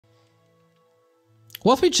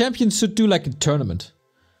War3 Champions should do like a tournament.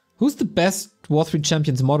 Who's the best War3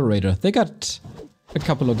 Champions moderator? They got a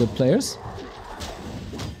couple of good players.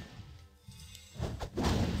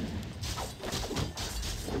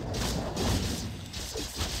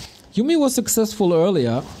 Yumi was successful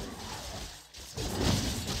earlier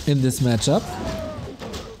in this matchup,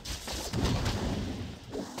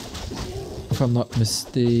 if I'm not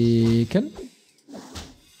mistaken.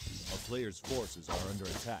 A player's forces are under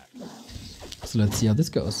attack. So let's see how this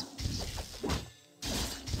goes.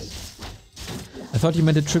 I thought you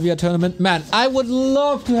meant a trivia tournament. Man, I would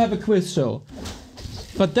love to have a quiz show.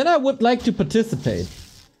 But then I would like to participate.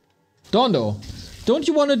 Dondo, don't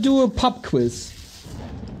you want to do a pub quiz?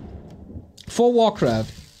 For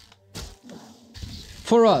Warcraft.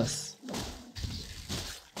 For us.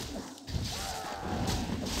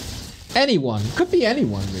 Anyone. Could be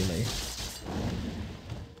anyone, really.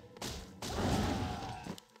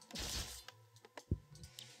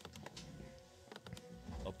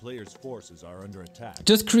 A player's forces are under attack.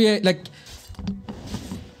 Just create, like...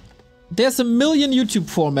 There's a million YouTube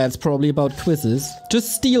formats probably about quizzes.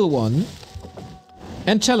 Just steal one.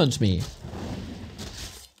 And challenge me.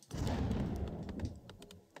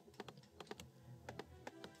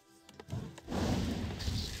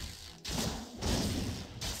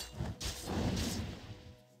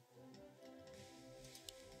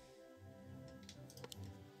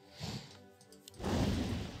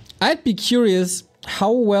 I'd be curious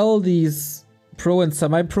how well these pro and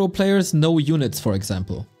semi-pro players know units, for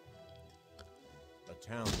example. A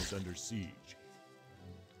town is under siege.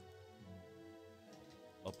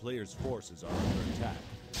 A player's forces are under attack.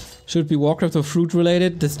 Should it be Warcraft or fruit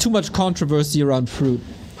related? There's too much controversy around fruit.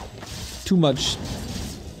 Too much.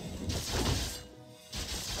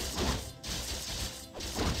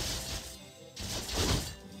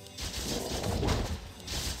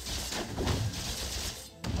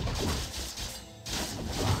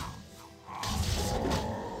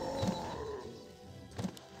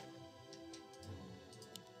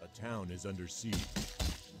 Is under siege.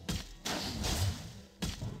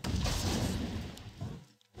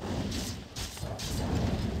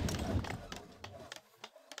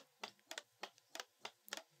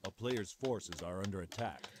 A player's forces are under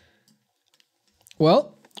attack.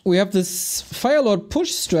 Well, we have this Firelord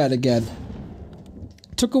push strat again.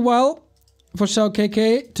 Took a while for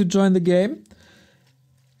XiaoKK to join the game.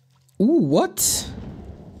 Ooh, what?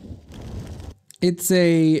 It's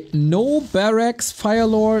a no barracks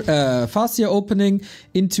Firelord Fascia opening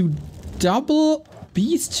into double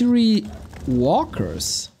bestiary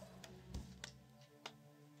walkers.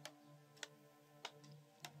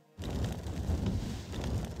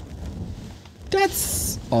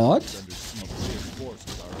 That's odd.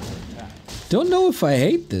 Don't know if I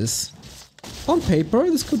hate this. On paper,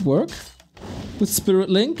 this could work. With Spirit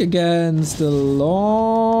Link against a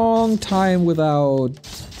long time without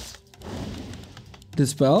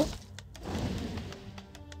Dispel.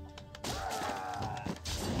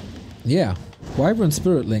 Yeah, Wyvern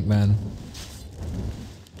Spirit Link, man.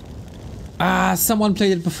 Ah, someone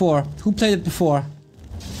played it before. Who played it before?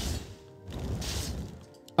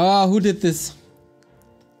 Ah, who did this?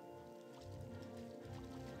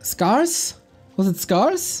 Scars? Was it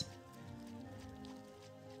Scars?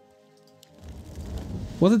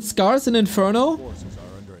 Was it Scars in Inferno? Forces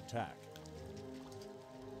are under attack.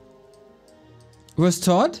 Where's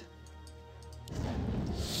Todd?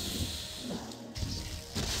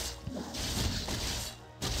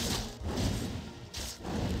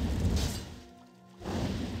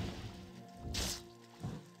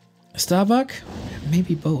 Starbuck?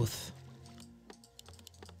 Maybe both.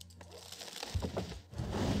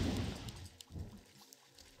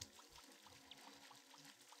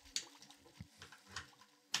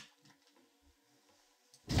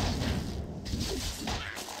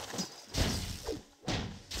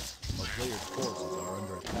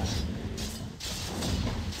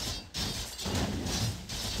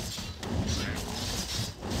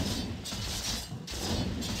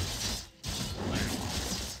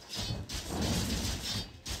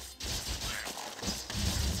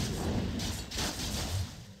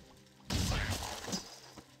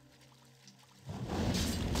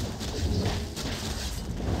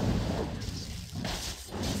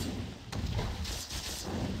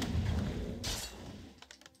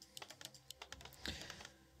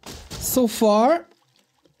 So far,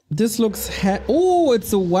 this looks oh,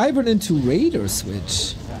 it's a Wyvern into Raider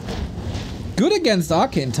switch. Good against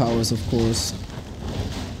Arcane Towers, of course.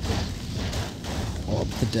 Oh,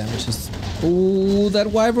 the damage is... Oh, that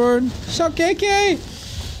Wyvern! XiaoKK!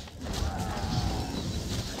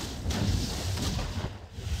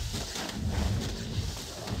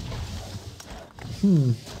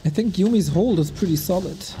 I think Yumi's hold is pretty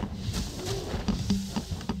solid.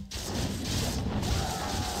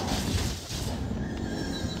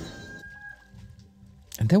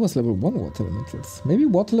 And that was level 1 water elementals. Maybe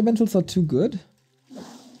water elementals are too good?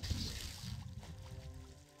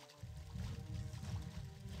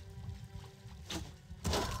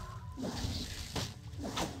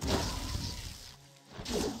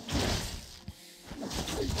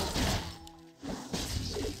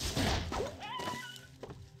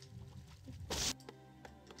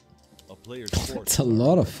 It's a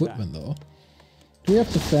lot of footmen though. Do we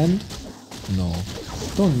have defend? No.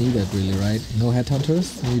 Don't need it really, right? No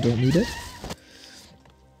headhunters? No, you don't need it.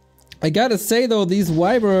 I gotta say though, these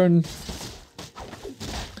wyvern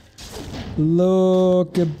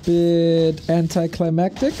look a bit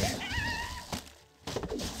anticlimactic.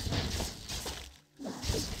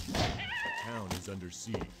 Town is under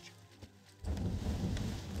siege.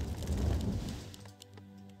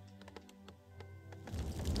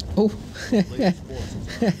 Oh,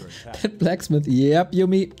 that blacksmith. Yep,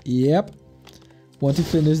 Yumi. Yep. Want to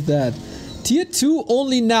finish that. Tier 2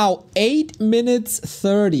 only now 8 minutes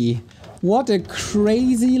 30. What a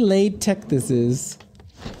crazy late tech this is.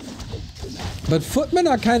 But footmen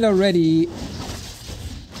are kind of ready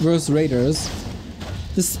versus raiders.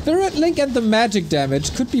 The spirit link and the magic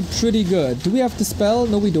damage could be pretty good. Do we have the spell?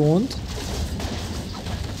 No, we don't.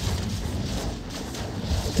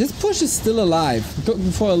 This push is still alive.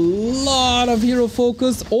 Looking for a lot of hero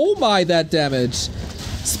focus. Oh my, that damage.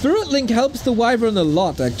 Spirit Link helps the wyvern a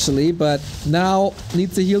lot actually, but now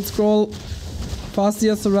needs a heal scroll.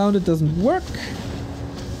 Fastia surrounded doesn't work.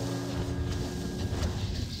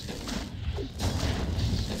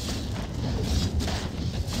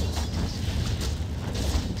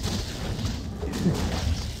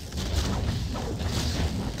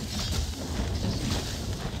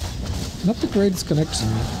 Not the greatest connection.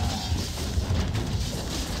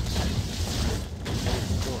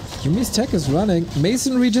 Yumi's tech is running.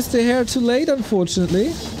 Masonry just a hair too late,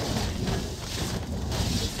 unfortunately.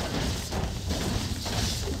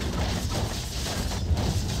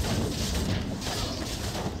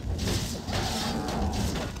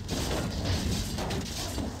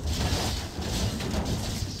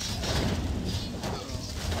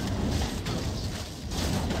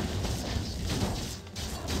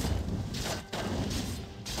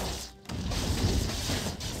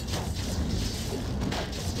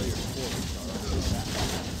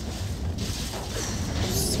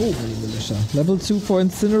 Level 2 for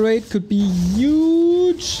Incinerate could be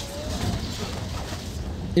huge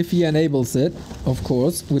if he enables it, of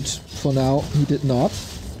course, which for now he did not.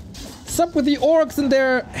 What's up with the orcs and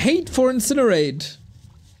their hate for Incinerate?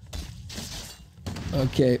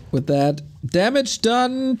 Okay, with that, damage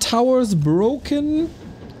done, towers broken,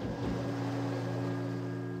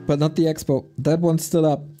 but not the expo. That one's still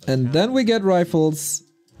up. And then we get rifles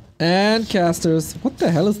and casters. What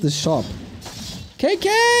the hell is this shop?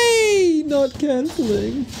 KK! Not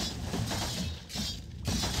canceling.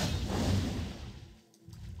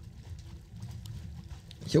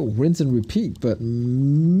 Yo, rinse and repeat, but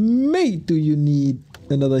mate, do you need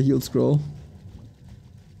another heal scroll?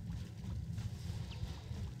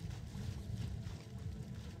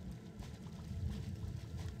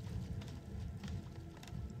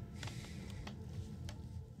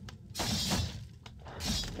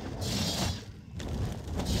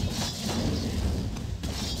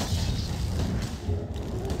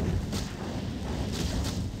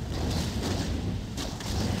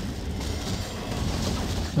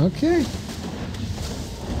 Okay.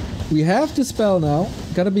 We have the spell now.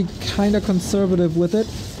 Gotta be kinda conservative with it.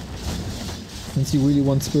 Since you really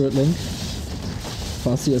want Spirit Link.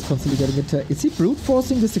 Fastia is constantly getting attacked. Is he brute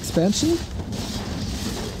forcing this expansion?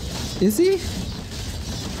 Is he?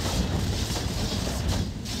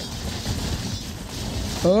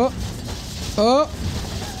 Oh. Oh.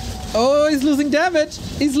 Oh, he's losing damage.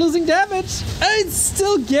 He's losing damage. And he's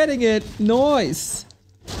still getting it. Nice.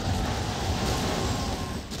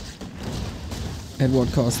 At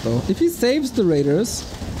what cost though? If he saves the raiders,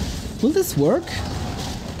 will this work?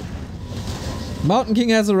 Mountain King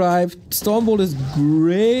has arrived. Stormbolt is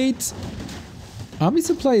great. Army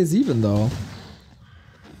supply is even though.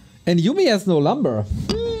 And Yumi has no lumber.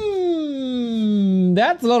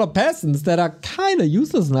 That's a lot of peasants that are kinda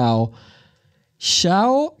useless now.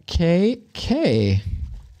 XiaoKK.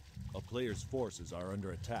 A player's forces are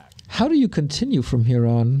under attack. How do you continue from here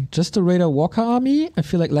on? Just a Raider Walker army? I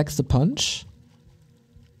feel like lacks the punch.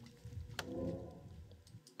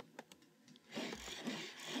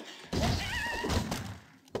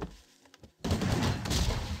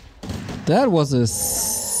 That was a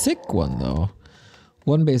sick one though.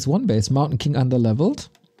 One base, one base. Mountain King underleveled.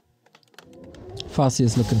 Farsi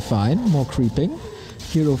is looking fine. More creeping.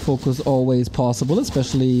 Hero focus always possible,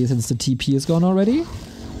 especially since the TP is gone already.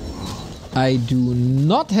 I do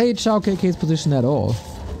not hate XiaoKK's position at all.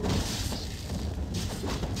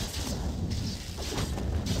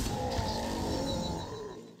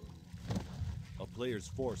 A player's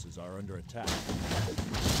forces are under attack.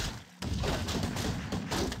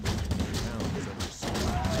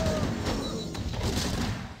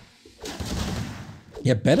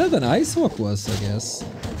 Yeah, better than Icehawk was, I guess.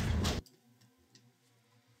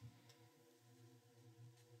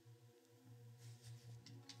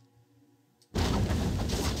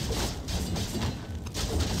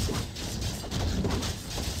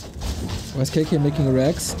 Why is KK making a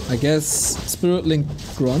Rex? I guess Spirit Link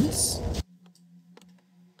grunts.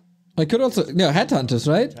 I could also... No, Headhunters,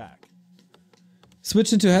 right? Attack.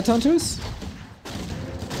 Switch into Headhunters?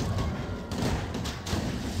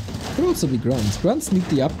 Could also be Grunts. Grunts need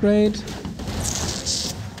the upgrade.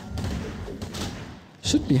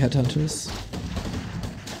 Should be Headhunters.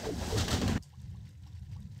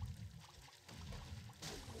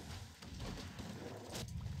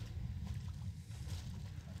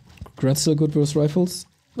 Grunts still good versus rifles?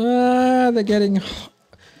 They're getting...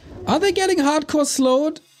 Are they getting hardcore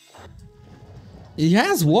slowed? He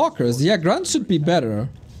has walkers. Yeah, Grunts should be better.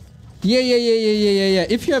 Yeah.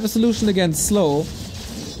 If you have a solution against slow,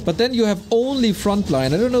 but then you have only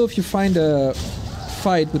frontline. I don't know if you find a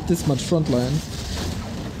fight with this much frontline.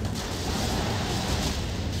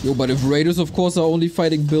 Yo, but if raiders, of course, are only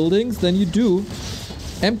fighting buildings, then you do.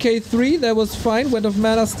 MK3, that was fine. Went of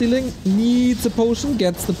mana stealing. Needs a potion.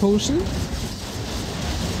 Gets the potion.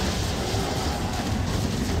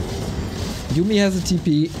 Yumi has a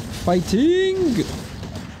TP. Fighting!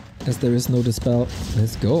 As there is no dispel.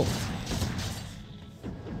 Let's go.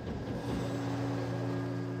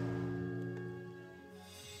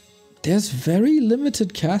 There's very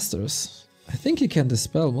limited casters. I think you can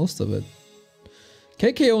dispel most of it.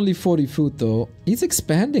 KK only 40 food though. He's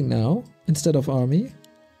expanding now instead of army.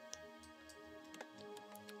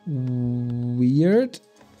 Weird.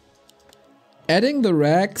 Adding the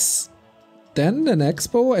racks, then an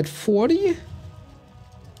expo at 40?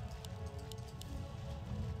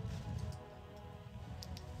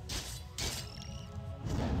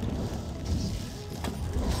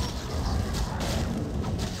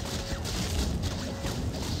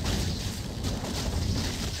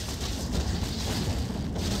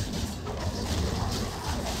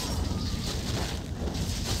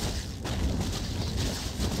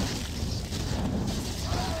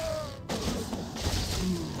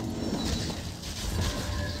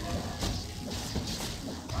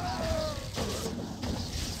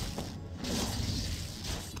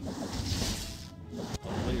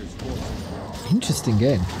 Interesting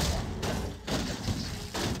game.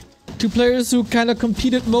 Two players who kind of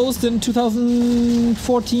competed most in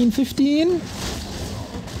 2014-15.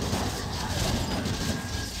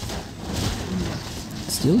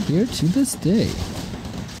 Still here to this day.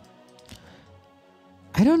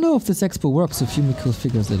 I don't know if this expo works if Yumiko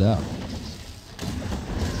figures it out.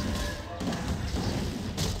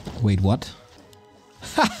 Wait, what?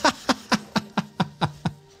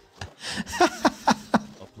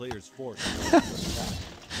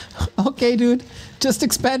 Okay, dude. Just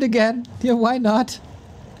expand again. Yeah, why not?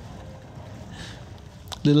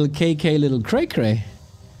 Little KK, little cray cray.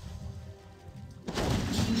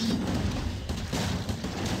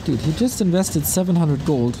 Dude, he just invested 700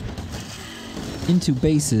 gold into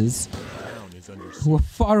bases who are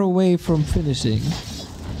far away from finishing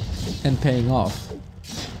and paying off.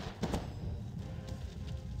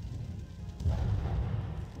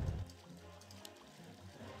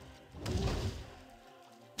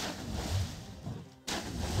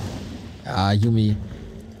 Ah, Yumi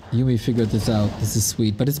figured this out. This is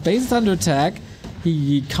sweet. But his base is under attack.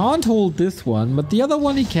 He can't hold this one, but the other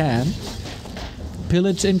one he can.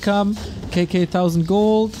 Pillage income, KK 1000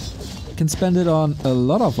 gold. Can spend it on a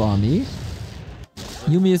lot of army.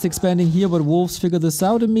 Yumi is expanding here, but wolves figure this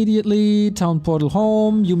out immediately. Town portal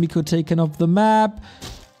home. Yumiko taken off the map.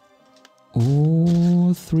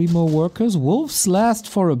 Oh, 3 more workers. Wolves last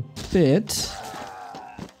for a bit.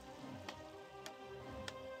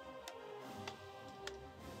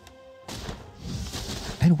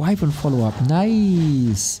 And Wyvern follow-up.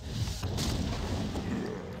 Nice.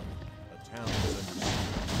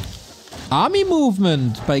 Army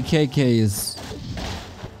movement by KK is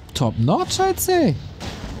top-notch, I'd say.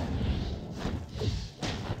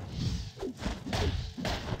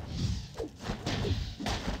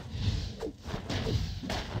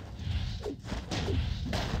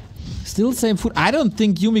 Still same food. I don't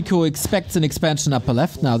think Yumiko expects an expansion upper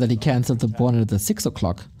left now that he cancelled the one at the 6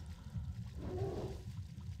 o'clock.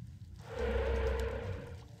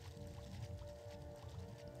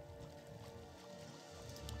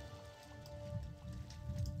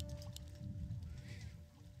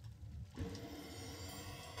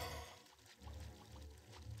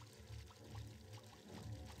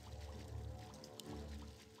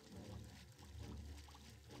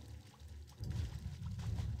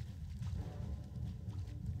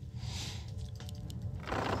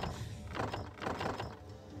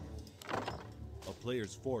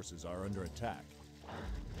 Players' forces are under attack.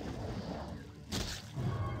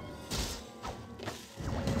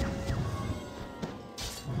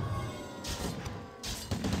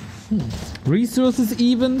 Resources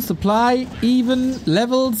even, supply even,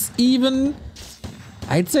 levels even.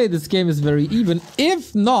 I'd say this game is very even,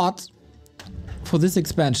 if not for this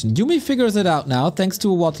expansion. Yumi figures it out now, thanks to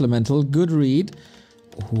a Water Elemental. Good read.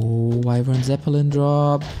 Oh, Wyvern Zeppelin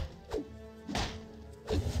drop.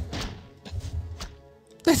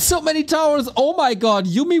 There's so many towers. Oh my god,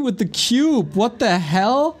 Yumi with the cube. What the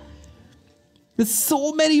hell? There's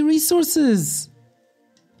so many resources.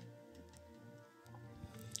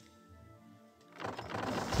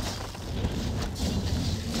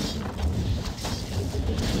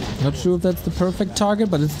 Not sure if that's the perfect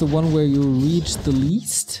target, but it's the one where you reach the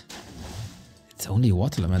least. It's only a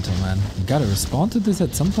Water Elemental, man. You gotta respond to this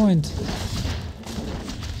at some point.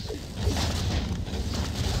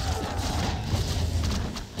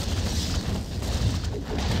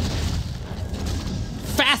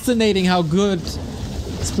 Fascinating how good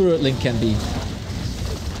Spirit Link can be.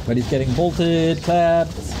 But he's getting bolted,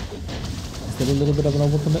 clapped. Is that a little bit of an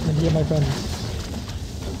overcommitment here, my friend?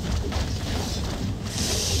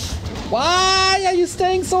 Why are you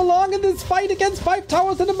staying so long in this fight against 5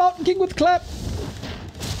 towers and a Mountain King with clap?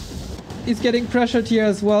 He's getting pressured here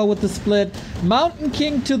as well with the split. Mountain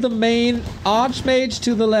King to the main, Archmage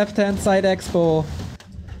to the left-hand side expo.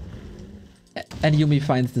 And Yumi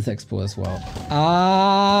finds this expo as well.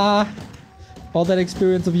 Ah! All that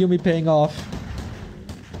experience of Yumi paying off.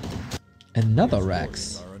 Another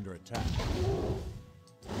Rex. Are under attack.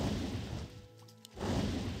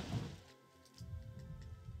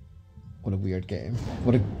 What a weird game.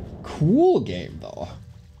 What a cool game, though.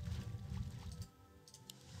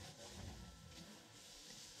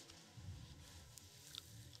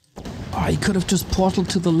 Oh, he could have just portaled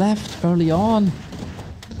to the left early on.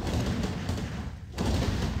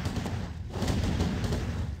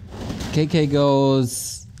 KK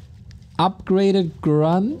goes upgraded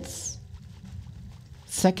grunts,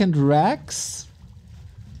 second Rex.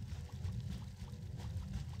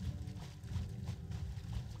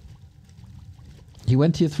 He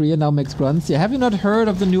went tier 3 and now makes grunts. Yeah, have you not heard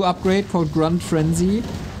of the new upgrade called Grunt Frenzy?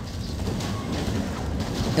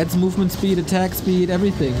 Adds movement speed, attack speed,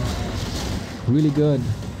 everything. Really good.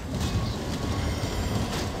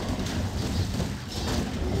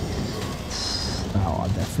 Oh,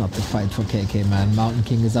 that's not the fight for KK, man. Mountain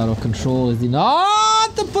King is out of control, is he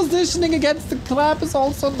not? The positioning against the clap is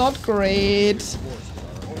also not great.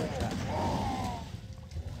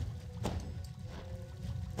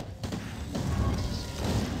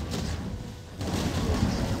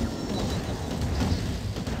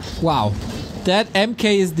 Wow, that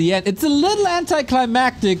MK is the end. It's a little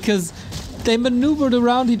anticlimactic because they maneuvered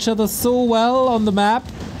around each other so well on the map.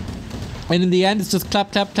 And in the end, it's just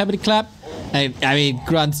clap, clap, clappity, clap. And, I mean,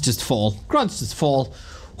 grunts just fall. Grunts just fall.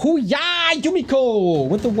 Hoo-yah! Yumiko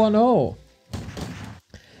with the 1-0.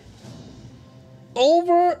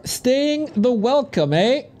 Overstaying the welcome,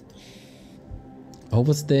 eh?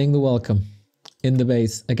 Overstaying the welcome. In the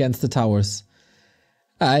base, against the towers.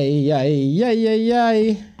 Ay, ay, ay, ay,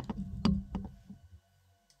 ay.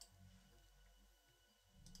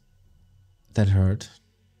 That hurt.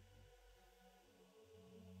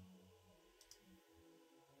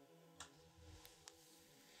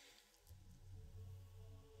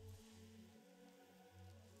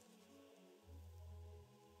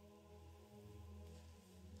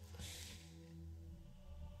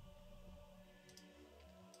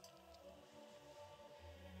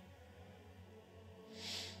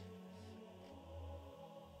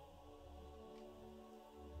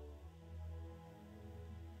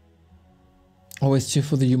 Always cheer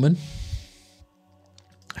for the human.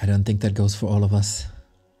 I don't think that goes for all of us.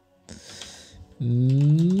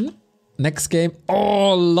 Next game.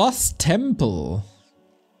 Oh, Lost Temple.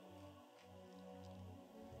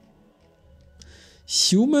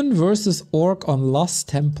 Human versus Orc on Lost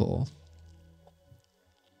Temple.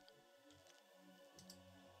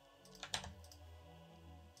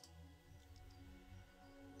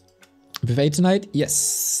 FFA tonight?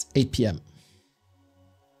 Yes, 8 p.m.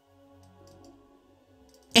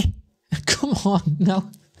 Come on now.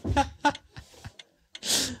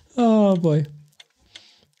 Oh boy.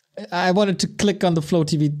 I wanted to click on the Flow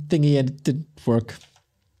TV thingy and it didn't work.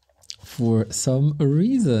 For some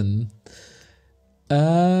reason.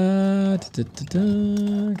 Game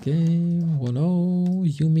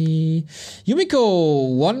 1-0.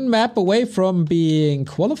 Yumiko, one map away from being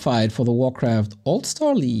qualified for the Warcraft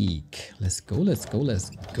All-Star League. Let's go, let's go, let's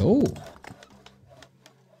go.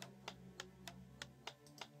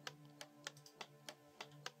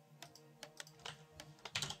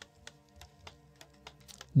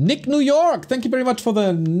 Nick New York, thank you very much for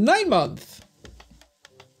the 9-month.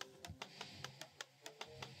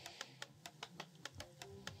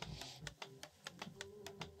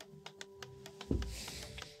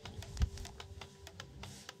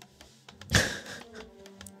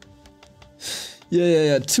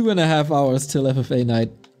 Yeah. 2.5 hours till FFA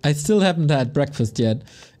night. I still haven't had breakfast yet.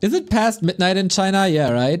 Is it past midnight in China?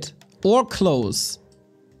 Yeah, right? Or close.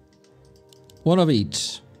 One of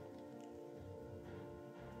each.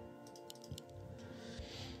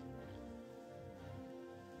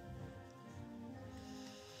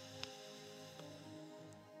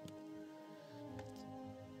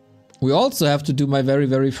 We also have to do my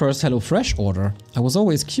very first HelloFresh order. I was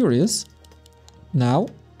always curious. Now,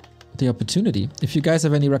 the opportunity. If you guys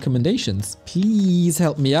have any recommendations, please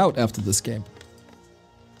help me out after this game.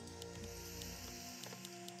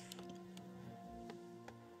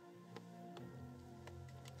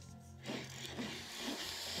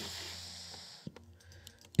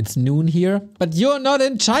 It's noon here, but you're not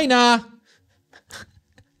in China!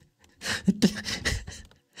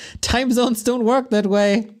 Time zones don't work that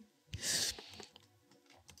way.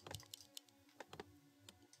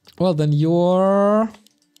 Well, then you're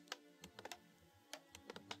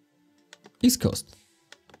East Coast.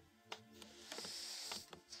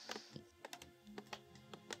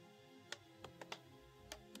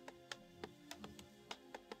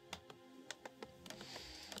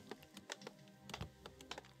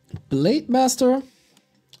 Blade Master,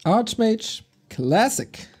 Archmage,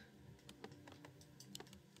 Classic.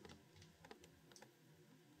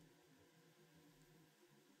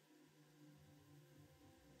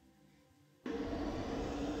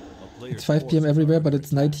 It's 5 p.m. everywhere, but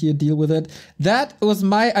it's night here, deal with it. That was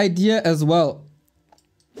my idea as well.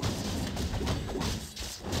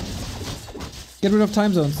 Get rid of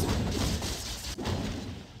time zones.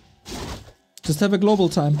 Just have a global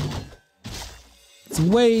time. It's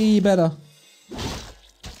way better.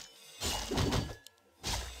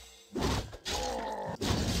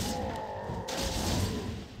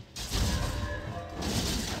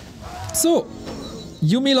 So,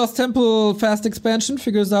 Yumi Lost Temple fast expansion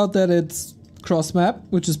figures out that it's cross map,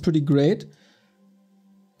 which is pretty great.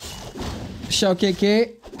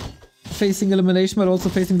 XiaoKK facing elimination, but also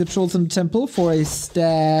facing the trolls in the temple for a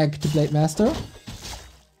stag to Blade Master.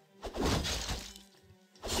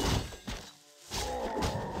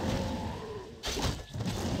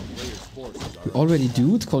 We already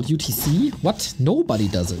do? It's called UTC? What? Nobody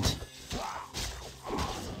does it.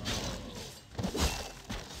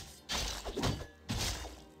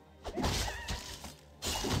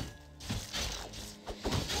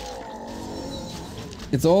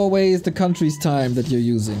 It's always the country's time that you're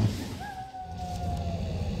using.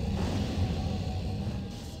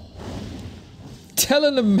 Tell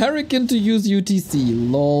an American to use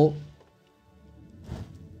UTC, lol.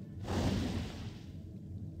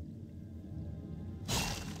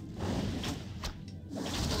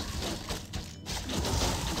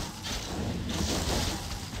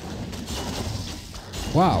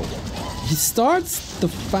 Wow. He starts the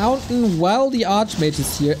fountain while the Archmage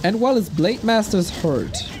is here and while his Blade Master's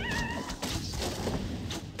hurt.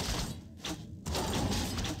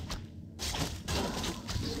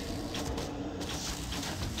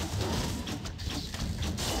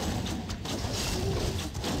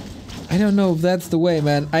 I don't know if that's the way,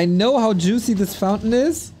 man. I know how juicy this fountain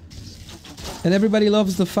is. And everybody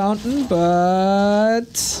loves the fountain,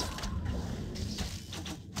 but...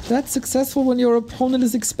 that's successful when your opponent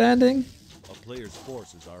is expanding? A player's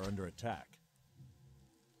forces are under attack.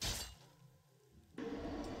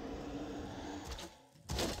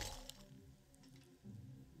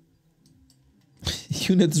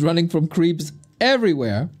 Units running from creeps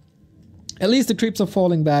everywhere. At least the creeps are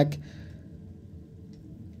falling back.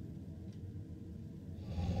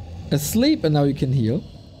 Asleep, and now you can heal.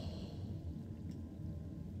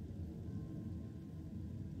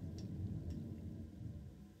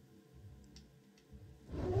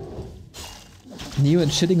 New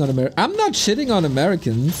and shitting on America. I'm not shitting on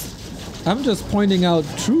Americans. I'm just pointing out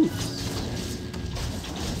truth.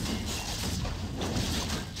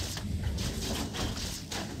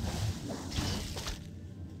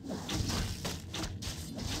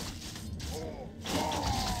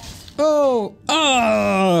 Oh!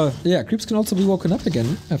 Ah! Yeah, creeps can also be woken up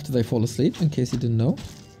again after they fall asleep, in case you didn't know.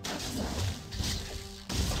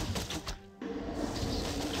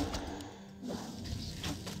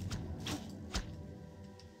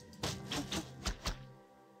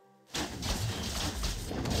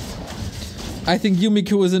 I think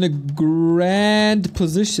Yumiko is in a grand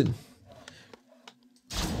position.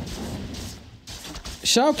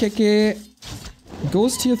 XiaoKK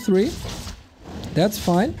goes tier 3. That's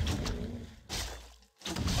fine.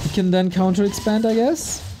 He can then counter expand, I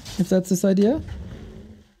guess, if that's his idea.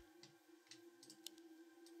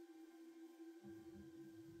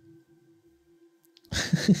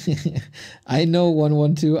 I know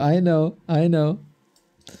 112. I know.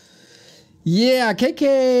 Yeah,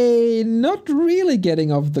 KK not really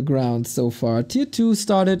getting off the ground so far. Tier 2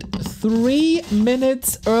 started 3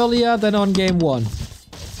 minutes earlier than on game 1.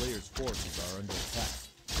 Players' forces are under attack.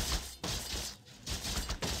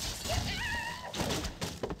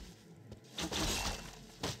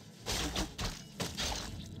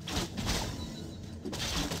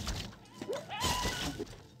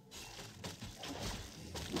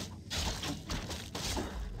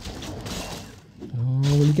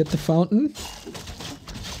 Oh, will he get the fountain?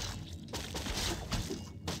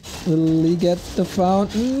 Will he get the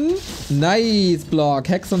fountain? Nice block.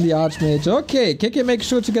 Hex on the Archmage. Okay, KK makes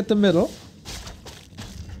sure to get the middle.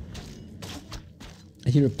 I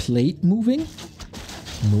hear a plate moving?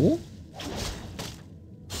 No?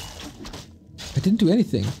 I didn't do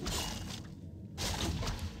anything.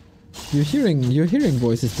 You're hearing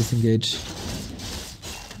voices disengage.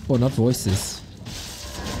 Oh, not voices.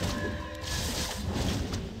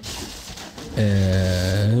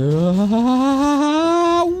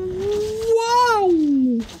 Wow!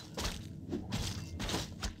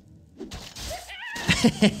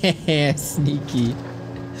 Sneaky.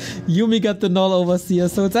 Yumi got the null overseer,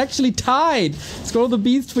 so it's actually tied. Scroll the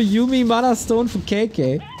beast for Yumi, mana stone for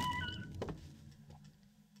KK.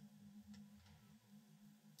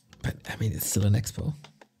 But I mean, it's still an expo.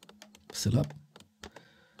 Still up.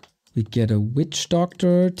 We get a witch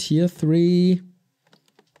doctor, tier 3.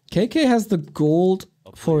 KK has the gold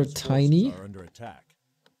for a tiny.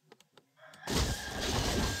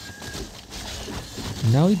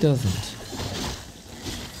 Now he doesn't.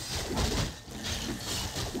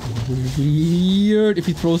 Weird if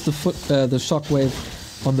he throws the shockwave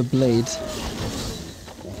on the blade.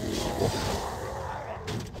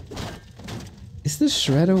 Is the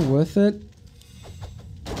shredder worth it?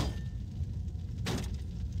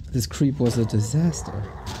 This creep was a disaster.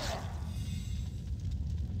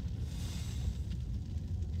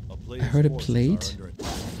 I heard a plate. What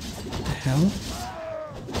the hell?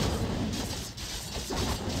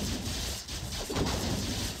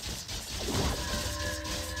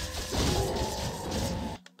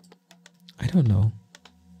 I don't know.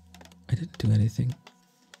 I didn't do anything.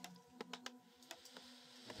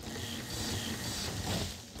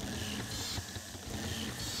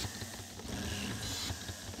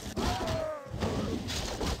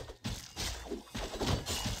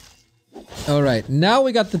 Alright, now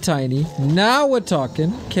we got the tiny. Now we're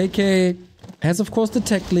talking. KK has of course the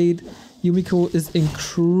tech lead. Yumiko is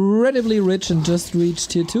incredibly rich and just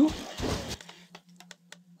reached tier 2.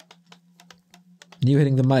 You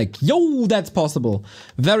hitting the mic. Yo, that's possible.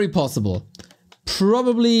 Very possible.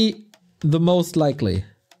 Probably the most likely.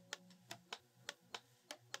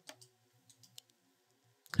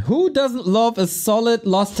 Who doesn't love a solid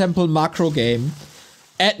Lost Temple macro game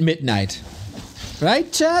at midnight?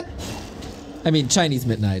 Right, chat? I mean, Chinese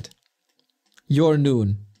midnight. Your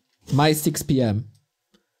noon. My 6 p.m.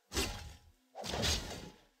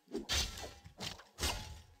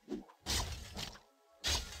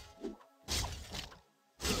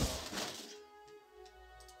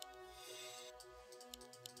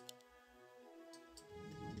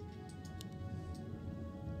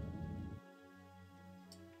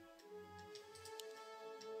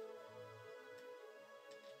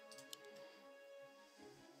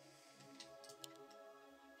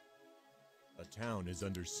 Town is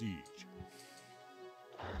under siege.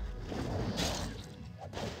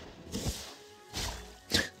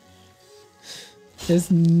 There's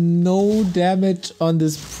no damage on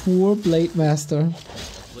this poor Blade Master.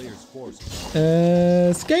 Player's force.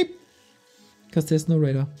 Escape! Because there's no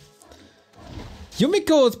radar.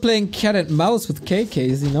 Yumiko is playing cat and mouse with KK,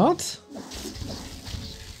 is he not?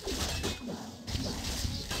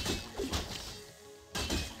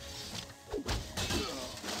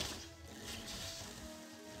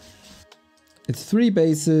 It's 3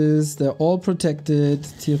 bases. They're all protected.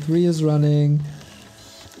 Tier 3 is running.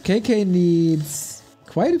 KK needs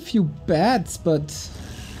quite a few bats, but...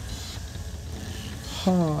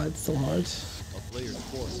 Oh, it's so hard. A player's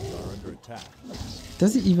forces are under attack.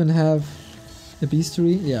 Does he even have a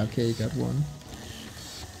bestiary? Yeah, okay, he got one.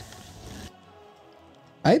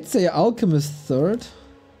 I'd say Alchemist third,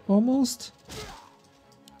 almost.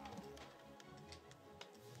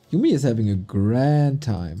 Yumi is having a grand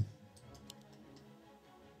time.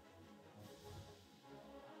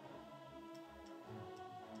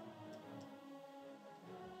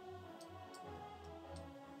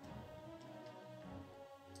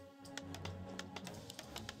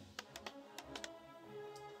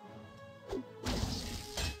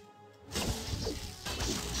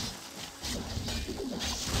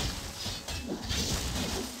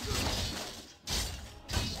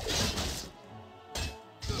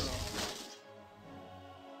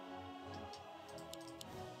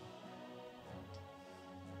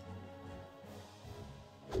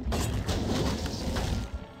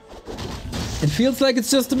 It feels like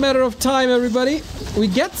it's just a matter of time, everybody. We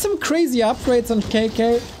get some crazy upgrades on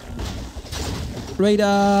KK.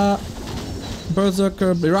 Radar,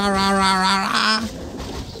 Berserker, rah, rah, rah, rah, rah.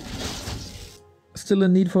 Still a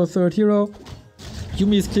need for a third hero.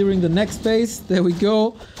 Yumi is clearing the next base. There we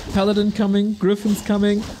go. Paladin coming, Griffin's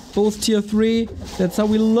coming. Both tier 3. That's how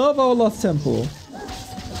we love our Lost Temple.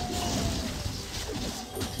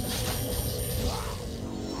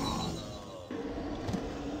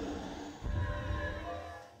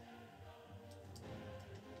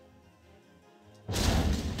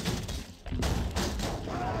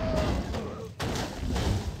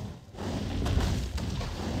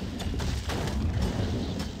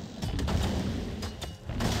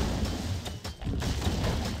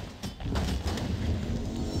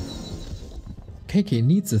 KK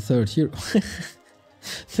needs a third hero.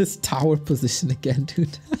 This tower position again,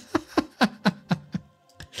 dude.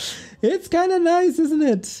 It's kind of nice, isn't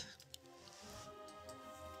it?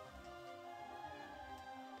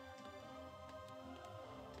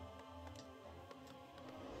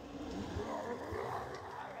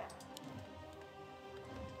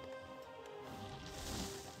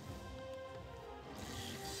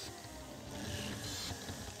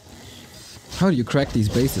 How do you crack these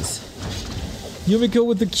bases? Yumiko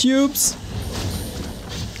with the cubes.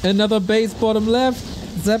 Another base bottom left.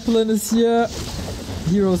 Zeppelin is here.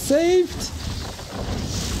 Hero saved.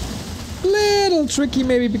 Little tricky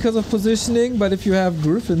maybe because of positioning, but if you have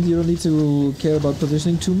Griffins, you don't need to care about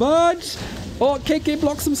positioning too much. Oh, KK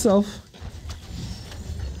blocks himself.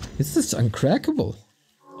 It's just uncrackable.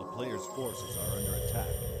 A player's forces are under attack.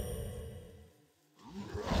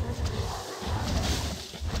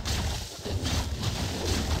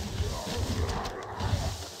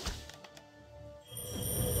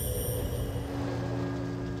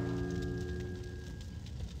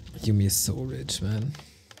 Yumi is so rich, man.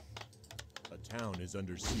 A town is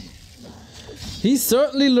under siege. He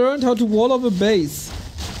certainly learned how to wall off a base.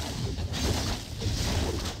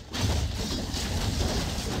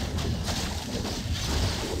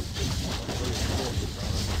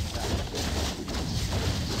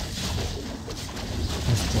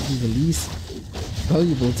 That's probably the least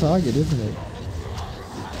valuable target, isn't it?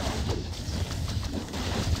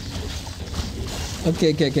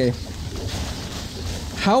 Okay.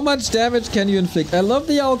 How much damage can you inflict? I love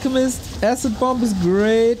the Alchemist. Acid Bomb is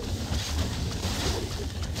great.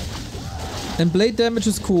 And blade damage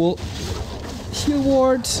is cool. Heal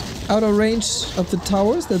ward out of range of the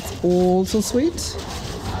towers. That's also sweet.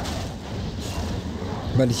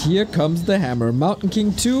 But here comes the hammer. Mountain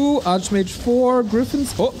King 2, Archmage 4,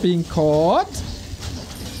 Griffins. Oh, being caught.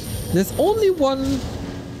 There's only one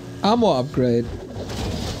armor upgrade.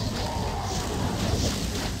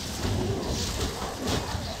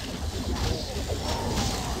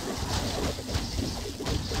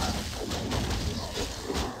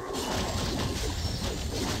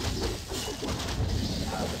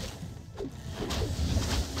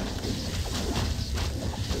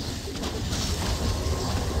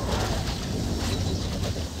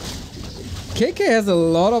 KK has a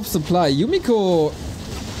lot of supply. Yumiko,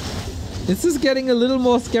 this is getting a little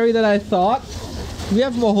more scary than I thought. Do we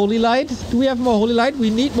have more Holy Light? Do we have more Holy Light?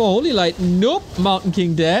 We need more Holy Light. Nope, Mountain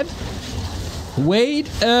King dead. Wait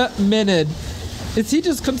a minute. Is he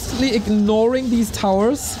just constantly ignoring these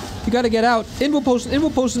towers? You gotta get out. Invo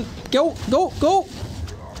potion. Go.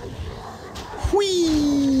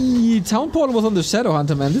 Whee! Town Portal was on the Shadow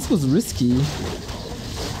Hunter, man. This was risky.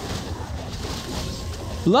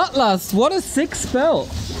 Bloodlust, what a sick spell.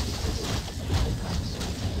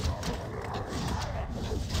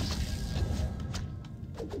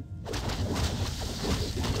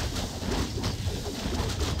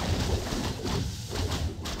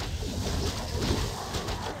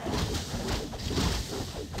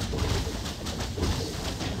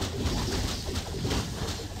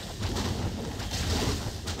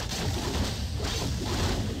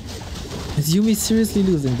 Is Yumi seriously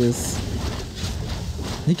losing this?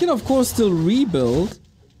 He can of course still rebuild.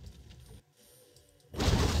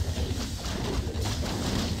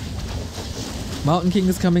 Mountain King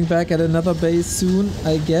is coming back at another base soon,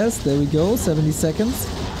 I guess. There we go, 70 seconds.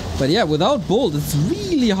 But yeah, without Bolt, it's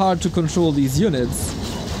really hard to control these units.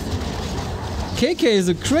 KK is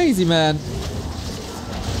a crazy man.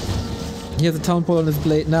 He has a Town Ball on his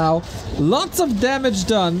blade now. Lots of damage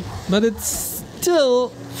done, but it's still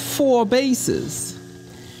 4 bases.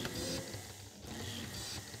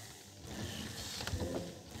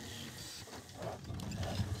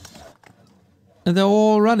 And they're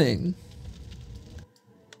all running.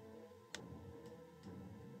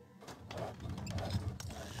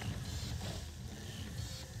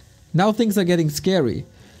 Now things are getting scary.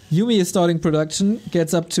 Yumi is starting production,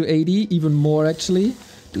 gets up to 80, even more actually.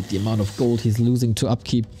 Dude, the amount of gold he's losing to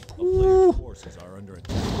upkeep.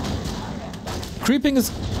 Creeping is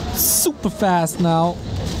super fast now.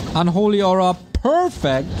 Unholy Aura,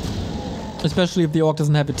 perfect. Especially if the Orc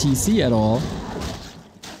doesn't have a TC at all.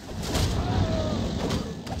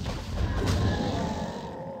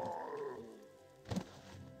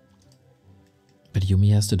 But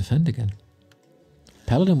Yumi has to defend again.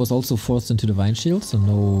 Paladin was also forced into Divine Shield, so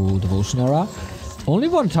no Devotion Aura. Only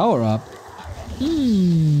 1 tower up.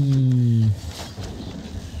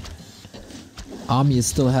 Army is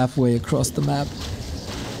still halfway across the map.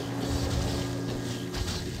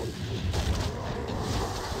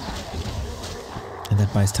 And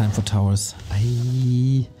that buys time for towers.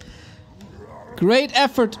 Aye. Great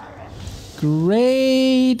effort!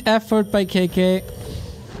 Great effort by KK.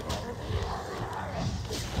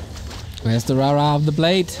 Where's the Rara on the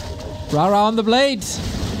blade? Rara on the blade!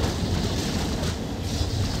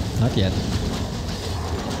 Not yet.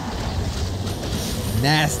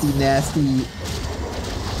 Nasty, nasty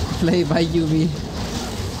play by Yumi.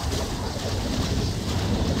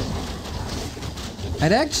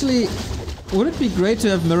 And actually, would it be great to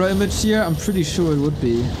have mirror image here? I'm pretty sure it would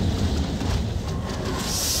be.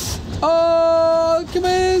 Oh,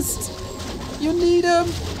 Alchemist! You need him!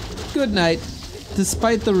 Good night.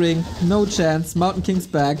 Despite the ring, no chance. Mountain King's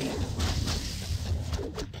back.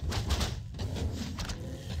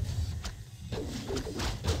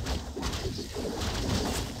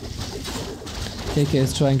 KK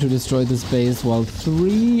is trying to destroy this base while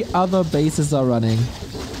 3 other bases are running.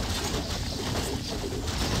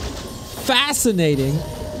 Fascinating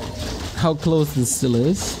how close this still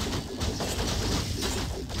is.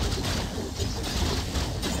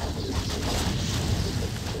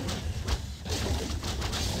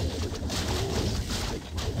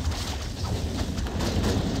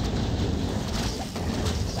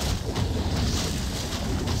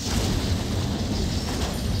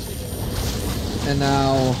 And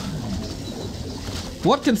now,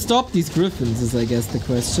 what can stop these Griffins is I guess the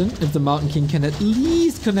question. If the Mountain King can at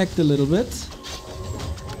least connect a little bit.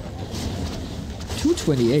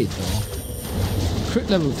 228 though. Crit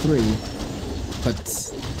level 3.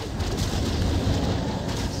 But...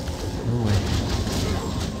 no way.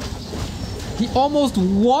 He almost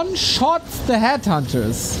one-shots the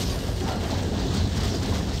Headhunters.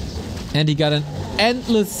 And he got an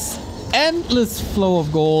endless flow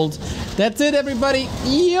of gold. That's it, everybody.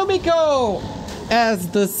 Yumiko as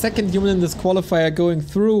the second human in this qualifier going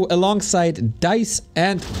through alongside Dice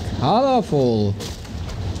and Colorful.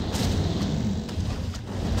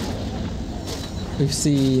 We've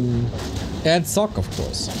seen... and Sock, of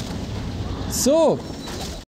course. So,